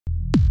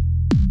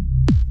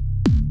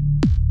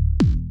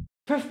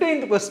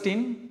15th question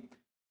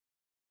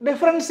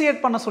differentiate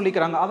பண்ண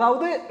சொல்லிக்கிறாங்க.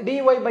 அதாவது dy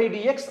by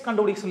dx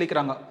கண்டுபிடிக்க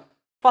சொல்லிக்கிறாங்க.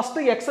 ஃபர்ஸ்ட்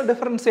x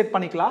டிஃபரன்ஷியேட்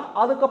பண்ணிக்கலாம்,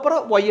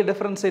 அதுக்கப்புறம் y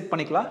டிஃபரன்ஷியேட்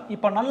பண்ணிக்கலாம்.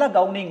 இப்போ நல்லா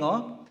கவனிங்க,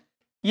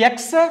 x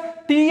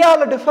t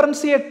ஆல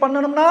டிஃபரன்ஷியேட்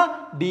பண்ணனும்னா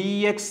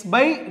dx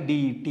by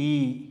dt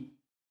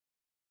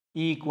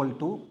equal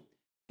to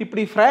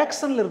இப்படி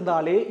ஃபிராக்ஷன்ல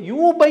இருந்தாலே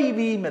u by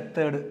v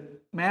மெத்தட்,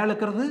 மேல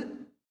இருக்கிறது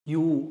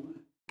u,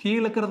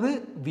 கீழ இருக்கிறது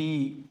v.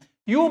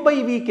 u by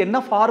v க்கு என்ன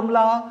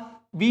formula?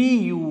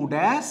 vu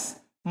dash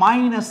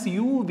minus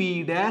uv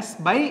dash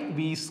by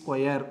v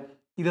square.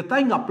 இதை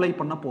தான் இங்க அப்ளை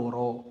பண்ண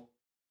போறோம்.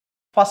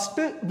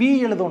 ஃபர்ஸ்ட் v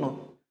எழுதணும்.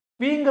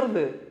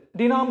 vங்கிறது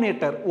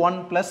டினாமினேட்டர் 1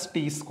 plus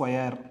t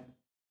square,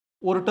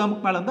 ஒரு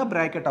டேர்முக்கு மேல இருந்தா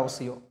பிராக்கெட்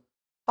அவசியம்.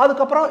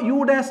 அதுக்கப்புறம் u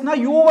டேஷ்னா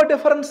u வை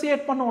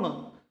டிஃபரன்ஷியேட் பண்ணணும்.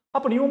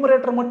 அப்ப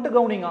நியூமரேட்டர் மட்டும்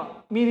கவனிங்க,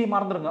 மீதி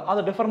மறந்துடுங்க,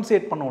 அதை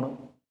டிஃபரன்ஷியேட் பண்ணணும்.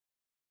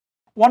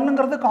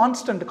 1ங்கிறது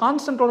கான்ஸ்டன்ட்,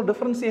 கான்ஸ்டன்டோட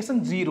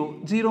டிஃபரன்ஷியேஷன் 0,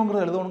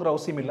 0ங்கிறது எழுதணுங்கிற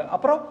அவசியம் இல்லை.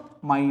 அப்புறம்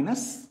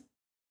மைனஸ்,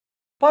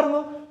 பாருங்க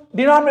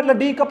டினாமினேட்டர்ல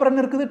d க்கு அப்புறம்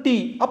என்ன இருக்குது t,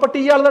 அப்ப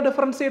t ஆல தான்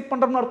டிஃபரன்ஷியேட்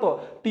பண்றோம்னு அர்த்தம்.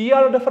 t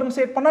ஆல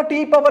டிஃபரன்ஷியேட் பண்ணா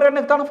t பவர் n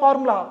க்கான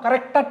ஃபார்முலா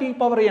கரெக்ட்டா t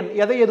பவர் n.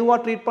 எதை எதுவா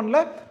ட்ரீட் பண்ணல,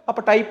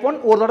 அப்ப டைப்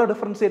 1 ஒரு தடவை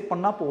டிஃபரன்ஷியேட்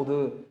பண்ணா போது.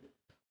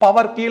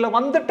 பவர் கீழ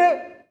வந்துட்டு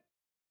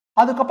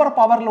அதுக்கப்புறம்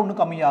பவர்ல ஒன்னு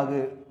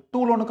கம்மியாகு,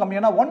 2ல ஒன்னு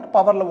கம்மியானா 1,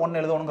 பவர்ல 1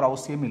 எழுதணும்ங்கற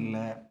அவசியம் இல்ல.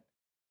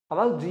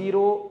 அதாவது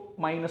 0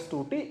 minus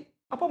 2t,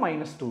 அப்ப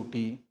minus 2t.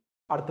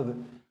 அடுத்தது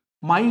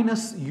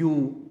minus u,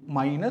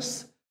 மைனஸ்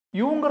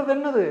uங்கிறது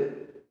என்னது?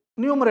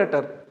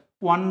 Numerator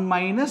 1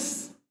 minus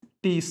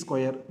t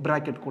square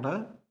bracket கூட.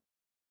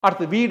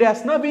 அடுத்து v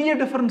dash-னா v யை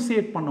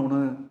டிஃபரன்ஷியேட்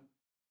பண்ணனும்.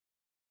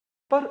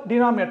 பர்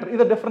டினாமினேட்டர்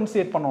இத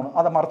டிஃபரன்ஷியேட் பண்ணனும்,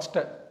 அத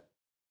மறச்சிட்டேன்.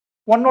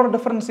 1 ஓட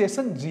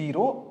டிஃபரன்ஷியேஷன்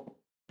 0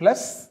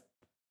 பிளஸ்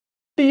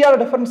t ஆல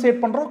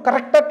டிஃபரன்ஷியேட் பண்றோம்,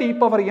 கரெக்ட்டா t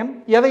பவர் n.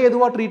 எதை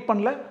எதுவா ட்ரீட்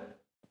பண்ணல,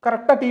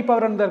 கரெக்ட்டா t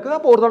பவர் n தான் இருக்குது.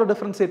 அப்ப ஒரு தடவை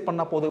டிஃபரன்ஷியேட்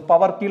பண்ணா போது.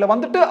 பவர் கீழ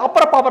வந்துட்டு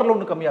அப்புறம் பவர்ல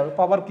ஒன்னு கம்மியாகும்,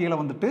 பவர் கீழ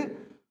வந்துட்டு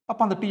அப்ப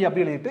அந்த t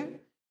அப்படியே எழுதிட்டு,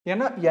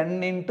 ஏன்னா n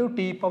into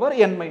t power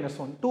n minus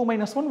 1, 2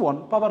 minus 1 1,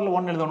 பவர்ல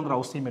 1 எழுதணும்ங்கற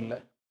அவசியம் இல்ல.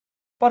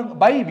 பாருங்க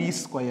by v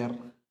square,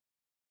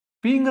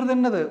 vங்கிறது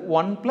என்னது?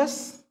 1 plus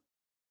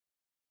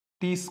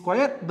t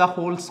square the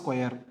whole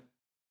square.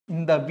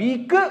 இந்த v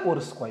க்கு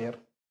ஒரு ஸ்கொயர்.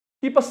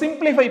 இப்ப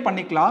சிம்பிளிஃபை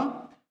பண்ணிக்கலாம்.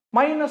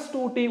 minus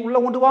 2t உள்ள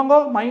கொண்டு வாங்க,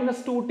 minus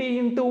 2t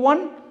into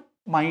 1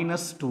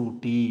 minus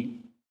 2t,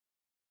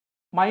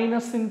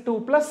 minus into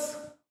plus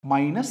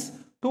minus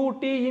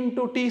 2t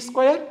into t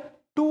square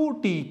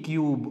 2t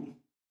cube.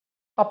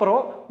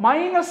 அப்புறம்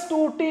minus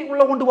 2t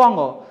உள்ள கொண்டு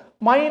வாங்க,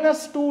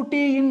 minus 2t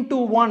into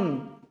 1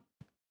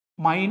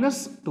 minus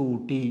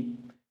 2t,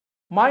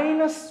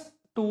 minus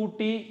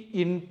 2t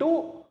into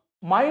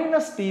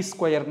minus t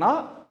square na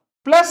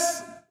plus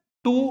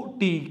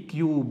 2t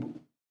cube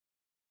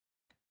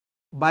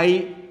by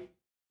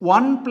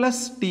 1 plus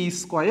t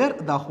square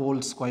the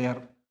whole square.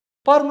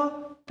 பாருங்க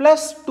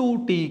plus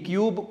 2t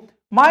cube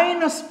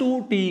minus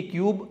 2t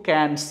cube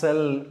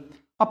cancel.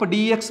 அப்ப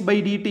dx by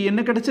dt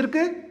என்ன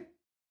கிடைச்சிருக்கு?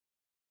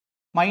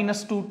 minus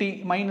 2t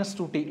minus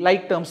 2t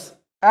like terms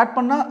add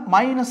பண்ணா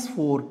minus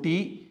 4t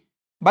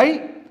by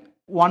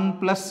 1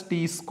 plus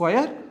t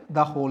square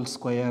the whole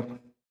square.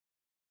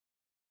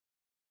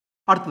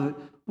 அடுத்தது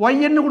y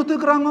என்ன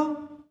கொடுத்திருக்காங்க?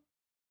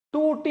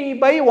 2t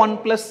by 1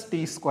 plus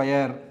t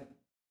square.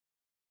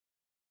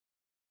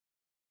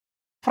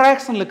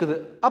 ஃபிராக்ஷன்ல இருக்குது.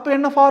 அப்ப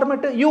என்ன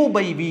ஃபார்மட்? u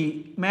by v,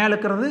 மேல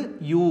இருக்கிறது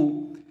u,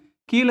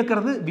 கீழ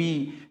இருக்கிறது v.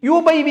 u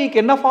by v க்கு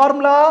என்ன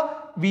formula?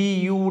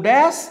 vu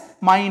dash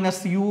minus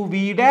uv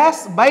dash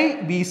by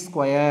v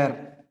square.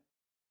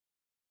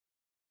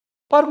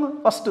 பாருங்க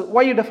ஃபர்ஸ்ட்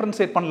y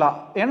டிஃபரன்ஷியேட் பண்ணலாம்.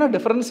 ஏன்னா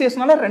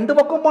டிஃபரன்ஷியேஷனால ரெண்டு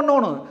பக்கம்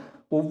பண்ணனும்,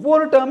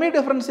 ஒவ்வொரு டேர்மையும்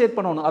டிஃபரன்ஷியேட்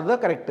பண்ணனும்,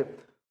 அதுதான் கரெக்ட்.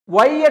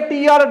 y ய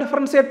t ஆல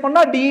டிஃபரன்ஷியேட்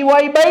பண்ணா dy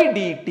by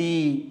dt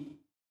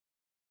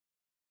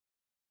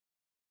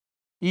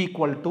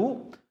equal to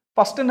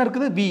first என்ன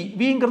இருக்குது? v,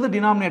 vங்கிறது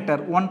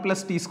denominator 1 plus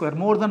t square,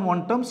 more than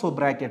one term, so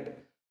bracket.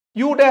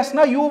 u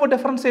dashனா u வை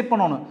டிஃபரன்ஷியேட்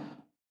பண்ணனும்,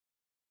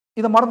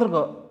 இத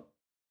மறந்துருங்க.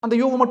 அந்த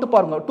u மட்டும்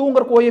பாருங்க,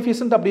 2ங்கற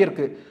கோஎஃபிஷியன்ட் அப்படியே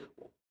இருக்கு.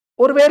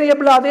 ஒரு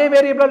வேரியபிள் அதே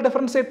வேரியபிளால்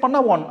டிஃபரன்ஷியேட் பண்ணா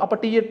 1, அப்ப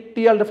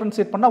t ஆல்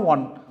டிஃபரன்ஷியேட் பண்ணா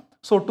 1,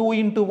 so 2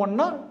 into 1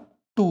 னா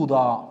 2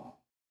 தான்.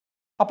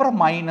 அப்புறம்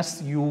minus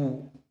u,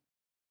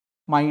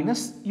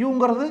 minus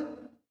uங்கிறது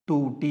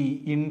 2t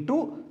into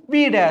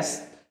v dash,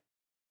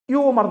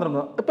 u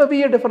மறந்துருங்க. இப்ப v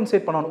யை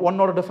டிஃபரன்ஷியேட் பண்ணனும், 1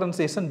 ஓட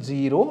டிஃபரன்ஷியேஷன்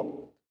 0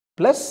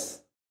 பிளஸ்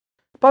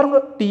பாருங்க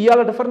t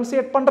ஆல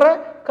டிஃபரன்ஷியேட் பண்ற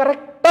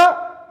கரெக்ட்டா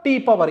t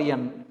பவர்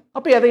n.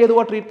 அப்ப எதை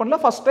எதுவா ட்ரீட் பண்ணல,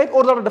 ஃபர்ஸ்ட் டைப்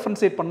ஒரு தடவை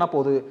டிஃபரன்ஷியேட் பண்ணா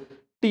போது.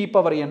 t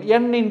power n,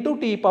 n into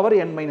t power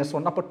n minus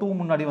 1, அப்ப 2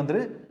 முன்னாடி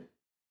வந்துரு,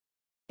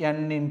 n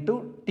into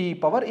t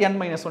power n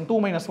minus 1, 2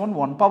 minus 1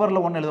 1,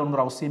 பவர்ல 1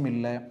 எழுதணும்ங்கற அவசியம்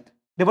இல்ல.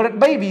 டிவைடட்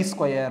பை v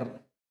ஸ்கொயர்,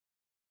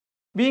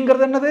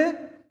 vங்கிறது என்னது?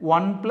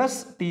 1 plus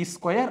t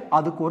ஸ்கொயர்,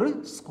 அதுக்கு ஒரு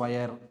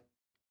ஸ்கொயர்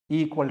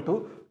equal to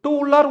 2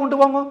 உள்ளார் கொண்டு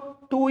வாங்க,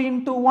 2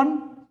 into 1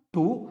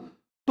 2,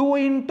 2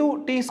 into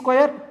t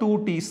square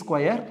 2t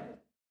square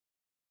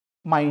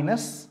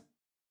minus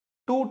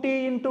 2t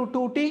into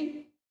 2t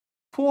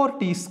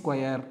 4t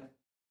square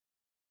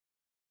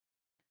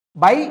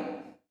by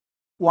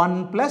 1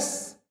 plus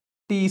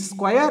t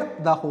square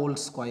the whole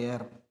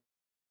square.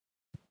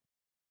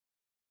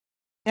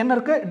 என்ன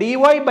இருக்கு? dy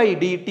by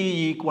dt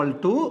equal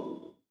to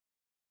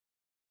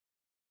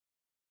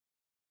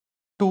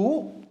 2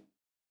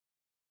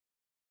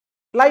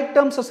 like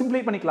terms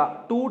simplify பண்ணிக்கலாம்.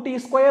 2t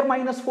square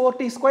minus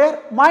 4t square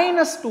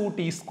minus 2t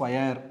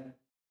square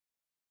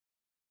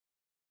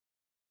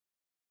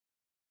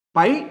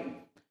by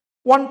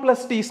 1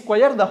 plus t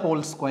square the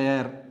whole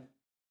square.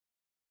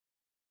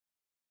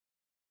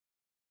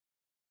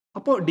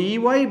 அப்போ dy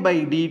by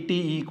dt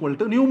equal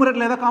to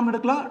numerator எதை common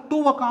எடுக்கலாம்?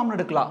 2 common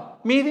எடுக்கலாம்.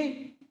 மீதி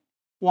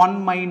 1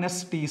 minus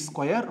t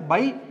square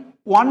by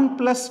 1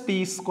 plus t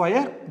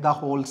square the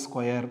whole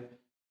square.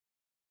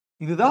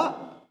 இதுதான்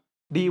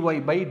dy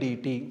by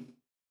dt.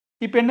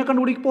 இப்போ என்ன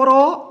கண்டுபிடிக்க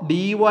போறோம்?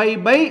 dy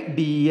by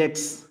dx.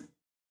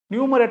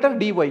 numerator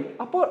dy.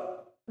 அப்போ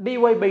dy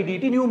by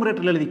dt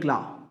numerator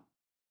எழுதிக்கலாம்.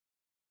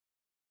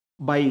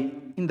 by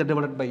இந்த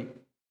divided by.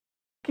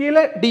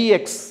 கீழே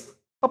dx.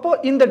 அப்போ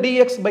இந்த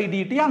dx by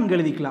dt அங்க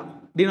எழுதிக்கலாம்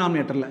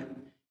denominatorல.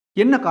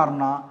 என்ன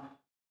காரணம்?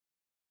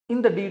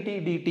 இந்த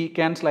dt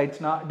cancel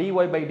ஆயிடுச்சுனா dy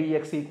by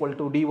dx equal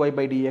to dy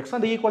by dx.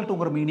 அந்த equal to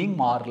ங்கற மீனிங்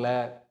மாறல.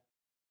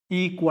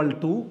 equal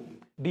to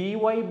dy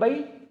by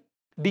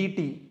dt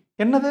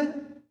என்னது?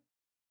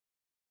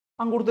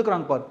 அங்க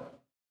கொடுத்துக்கறாங்க பார்.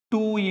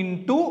 2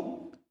 into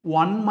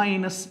 1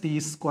 minus t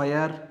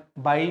square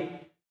by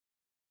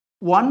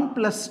 1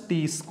 plus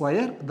t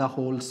square the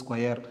whole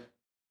square.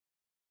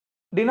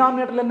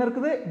 denominatorல என்ன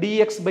இருக்குது?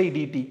 dx by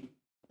dt.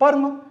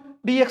 பாருங்க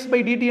dx by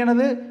dt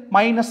என்னது?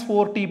 minus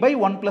 4t by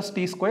 1 plus t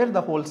square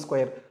the whole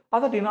square.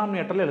 அத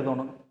denominatorல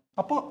எழுதணும்.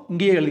 அப்போ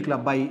இங்கேயே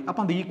எழுதிக்கலாம் by. அப்போ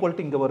அந்த equal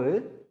to இங்க வரு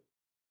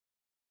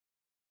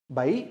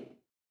by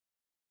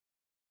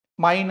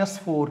minus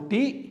 4t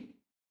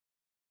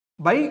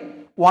by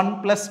 1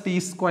 plus t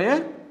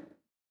square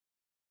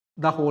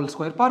the whole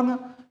square. பாருங்க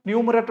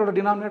numerator ஓட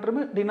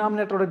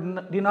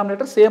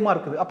denominator சேமா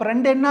இருக்குது. அப்ப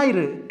ரெண்டு என்ன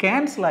ஆயிரு?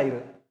 கேன்சல்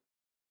ஆயிரு.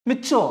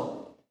 மிச்சம்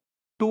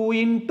 2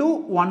 into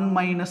 1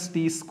 minus t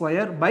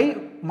square by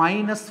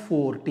minus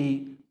 4t.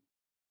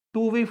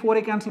 2v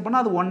 4 cancel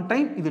பண்ணா அது 1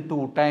 time, இது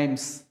 2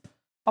 times.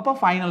 அப்ப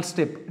final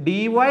step dy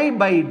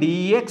by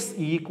dx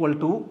equal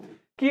to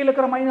கீழ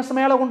இருக்கிற மைனஸ்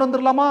மேல கொண்டு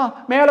வந்துடலாமா?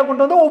 மேல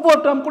கொண்டு வந்து ஒவ்வொரு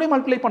டேர்ம் கூட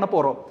மல்டிப்ளை பண்ண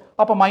போறோம்.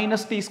 அப்ப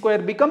minus t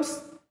square becomes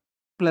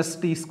plus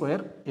t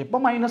square. எப்ப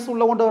மைனஸ்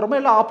உள்ள கொண்டு வரமோ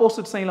இல்ல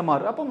ஆப்போசிட் சைன்ல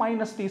மாறு. அப்ப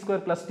minus t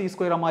square plus t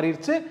square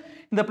மாறிடுச்சு.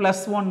 இந்த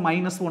plus 1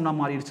 minus 1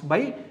 மாறிடுச்சு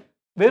by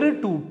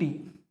வெறும் 2t.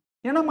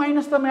 ஏன்னா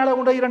மைனஸ் தான் மேல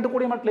கொண்டு இரண்டு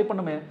கூட மல்டிப்ளை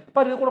பண்ணுமே.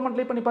 பாரு இது கூட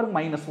மல்டிப்ளை பண்ணி பாருங்க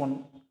minus 1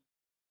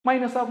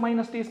 minus of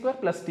minus t square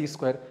plus t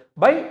square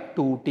by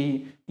 2t.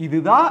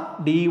 இதுதான்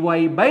dy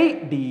by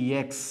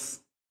dx.